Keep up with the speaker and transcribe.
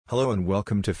Hello and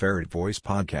welcome to Ferret Voice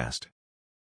Podcast.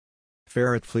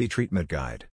 Ferret Flea Treatment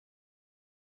Guide.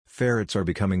 Ferrets are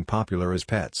becoming popular as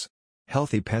pets.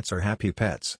 Healthy pets are happy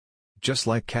pets. Just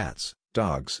like cats,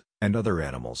 dogs, and other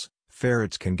animals,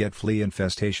 ferrets can get flea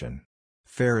infestation.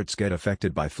 Ferrets get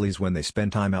affected by fleas when they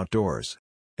spend time outdoors.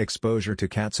 Exposure to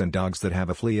cats and dogs that have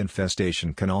a flea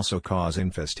infestation can also cause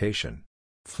infestation.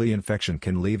 Flea infection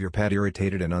can leave your pet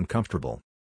irritated and uncomfortable.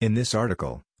 In this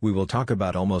article, we will talk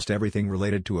about almost everything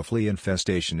related to a flea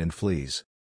infestation in fleas.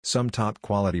 Some top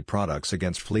quality products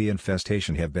against flea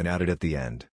infestation have been added at the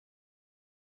end.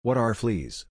 What are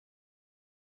fleas?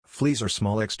 Fleas are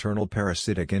small external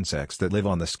parasitic insects that live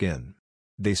on the skin.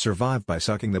 They survive by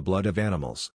sucking the blood of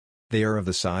animals. They are of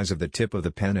the size of the tip of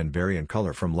the pen and vary in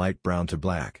color from light brown to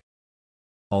black.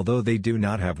 Although they do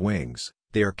not have wings,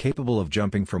 they are capable of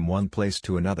jumping from one place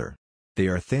to another. They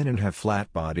are thin and have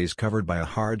flat bodies covered by a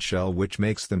hard shell which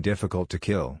makes them difficult to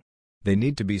kill. They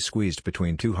need to be squeezed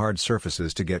between two hard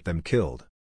surfaces to get them killed.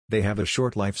 They have a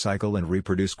short life cycle and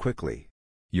reproduce quickly.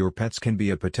 Your pets can be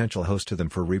a potential host to them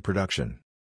for reproduction.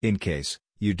 In case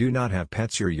you do not have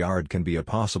pets, your yard can be a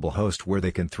possible host where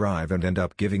they can thrive and end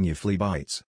up giving you flea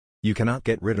bites. You cannot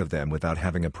get rid of them without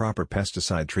having a proper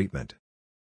pesticide treatment.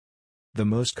 The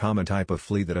most common type of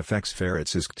flea that affects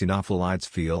ferrets is Ctenophilides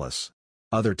felis.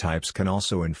 Other types can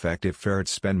also infect if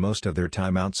ferrets spend most of their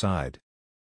time outside.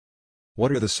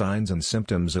 What are the signs and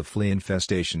symptoms of flea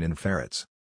infestation in ferrets?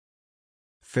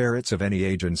 Ferrets of any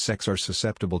age and sex are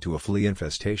susceptible to a flea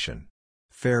infestation.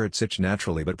 Ferrets itch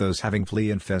naturally, but those having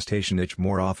flea infestation itch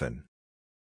more often.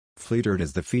 Flea dirt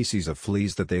is the feces of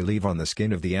fleas that they leave on the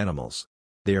skin of the animals.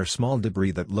 They are small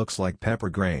debris that looks like pepper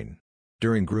grain.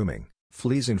 During grooming,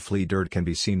 fleas in flea dirt can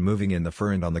be seen moving in the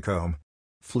fur and on the comb.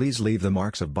 Fleas leave the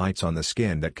marks of bites on the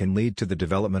skin that can lead to the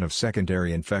development of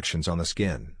secondary infections on the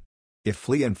skin. If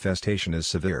flea infestation is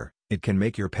severe, it can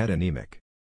make your pet anemic.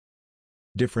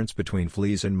 Difference between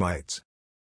fleas and mites.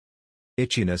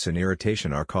 Itchiness and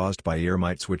irritation are caused by ear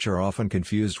mites, which are often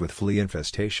confused with flea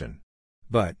infestation.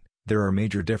 But there are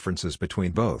major differences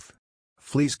between both.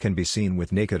 Fleas can be seen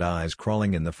with naked eyes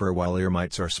crawling in the fur, while ear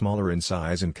mites are smaller in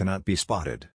size and cannot be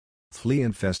spotted. Flea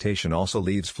infestation also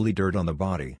leaves flea dirt on the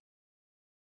body.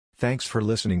 Thanks for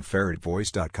listening.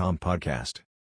 FerretVoice.com podcast.